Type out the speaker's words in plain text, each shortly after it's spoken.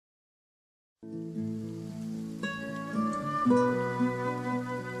یه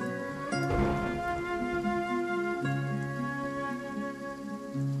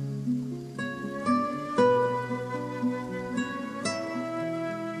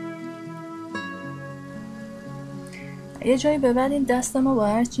جایی به بعد این دست ما با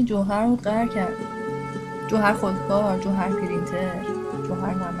هرچی جوهر رو قهر کرد. جوهر خودکار، جوهر پرینتر،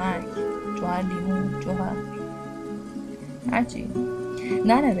 جوهر نمک، جوهر لیمون، جوهر هرچی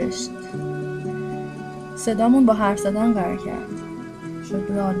ننوشت. صدامون با حرف زدن قهر کرد. شد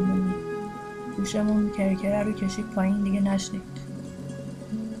به آلمونی. گوشمون کرکره رو کشید پایین، دیگه نشنید.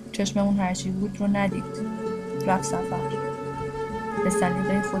 چشممون هرچی بود رو ندید. رفت سفر. به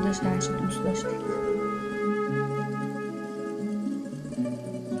سلیقه خودش هرچی دوست داشتید.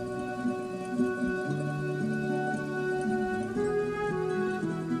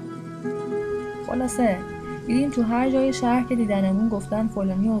 خلاصه دیدیم تو هر جای شهر که دیدنمون گفتن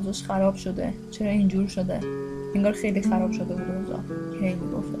فلانی اوضاعش خراب شده، چرا اینجور شده. انگار خیلی خراب شده بود اوضاع. هی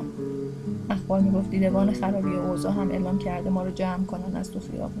میگفتن اخبار میگفت دیدبان خرابی اوضاع هم اعلام کرده ما رو جمع کنن از تو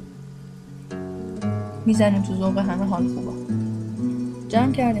خیابون. میزنیم تو ذوق همه حال خوبا.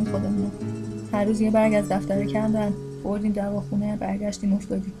 جمع کردیم خودمون. هر روز یه برگ از دفتر کندن، بردیم دواخونه، برگشتیم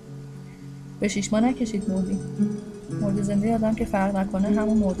افتادیم. به 6 ماه نکشید مردیم. مرد زنده آدم که فرق نکنه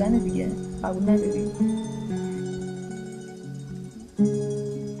همون مردن دیگه. قبول نداری؟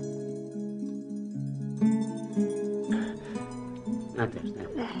 نترس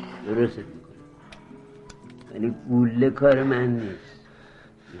درست میکنه، ولی گوله کار من نیست.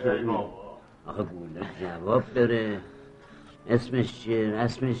 آخه گوله جواب داره. اسمش چیه؟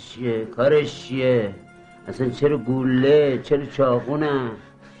 رسمش چیه؟ کارش چیه؟ اصلا چرا گوله؟ چرا چاقونه؟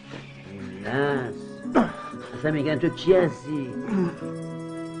 گوله اصلا میگن تو کی هستی؟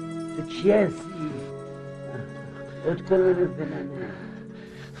 تو کی هستی؟ خود کنه بلنه.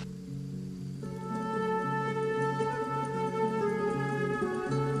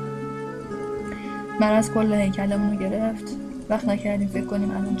 مرض کل هیکلمون رو گرفت. وقت نکردیم فکر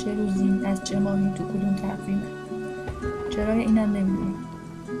کنیم الان چه روزیم، از چه ماهی، تو کدوم تقویمه. چرا اینم نمیدونیم.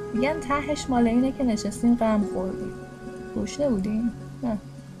 میگن تهش مال اینه که نشستیم غم خوردیم. گوش نبودیم؟ نه،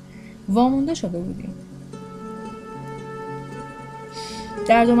 وامونده شده بودیم.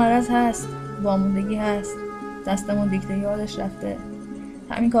 درد و مرض هست، واموندگی هست. دستمون دیکته یادش رفته.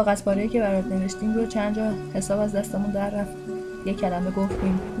 همین کاغذ پاره‌ای که برات نوشتیم رو چند جا حساب از دستمون در رفت. یک کلمه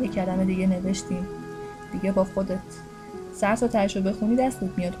گفتیم، یک کلمه دیگه نوشتیم. دیگه با خودت سر تا تهش رو بخونی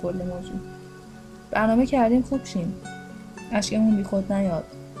دستت میاد کل موضوع. برنامه کردیم خوب شیم. اشکمون بی خود نیاد.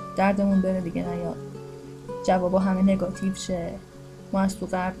 دردمون بره دیگه نیاد. جوابا همه نگاتیو شه. ما از تو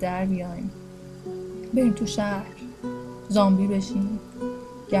غرب در بیایم. بریم تو شهر. زامبی بشیم.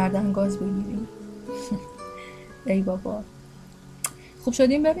 گردن گاز بگیریم. ای بابا. خوب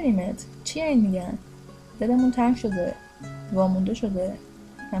شدیم ببینیمت. چیه این میگن؟ دلمون تنگ شده. وامونده شده.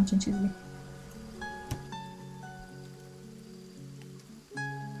 همچین چیزی.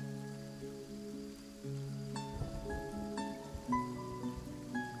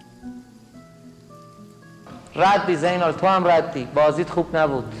 ردی زینال، تو هم ردی. بازیت خوب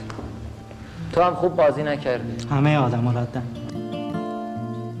نبود. تو هم خوب بازی نکردی. همه آدم ها ردن.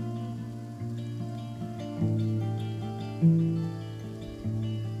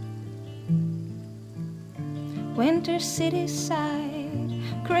 Winter city side,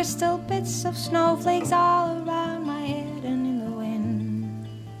 crystal bits of snowflakes all around my head and in the wind.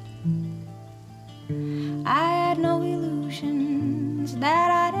 I had no illusions that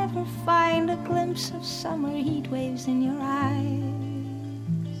I'd ever find a glimpse of summer heat waves in your eyes.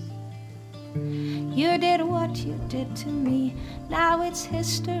 You did what you did to me, now it's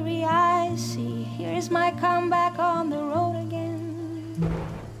history I see. Here's my comeback on the road again.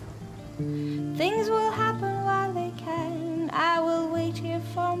 Things will happen while they can. I will wait here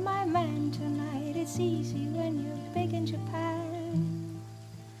for my man tonight. It's easy when you're big in Japan.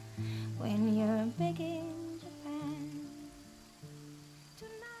 When you're big in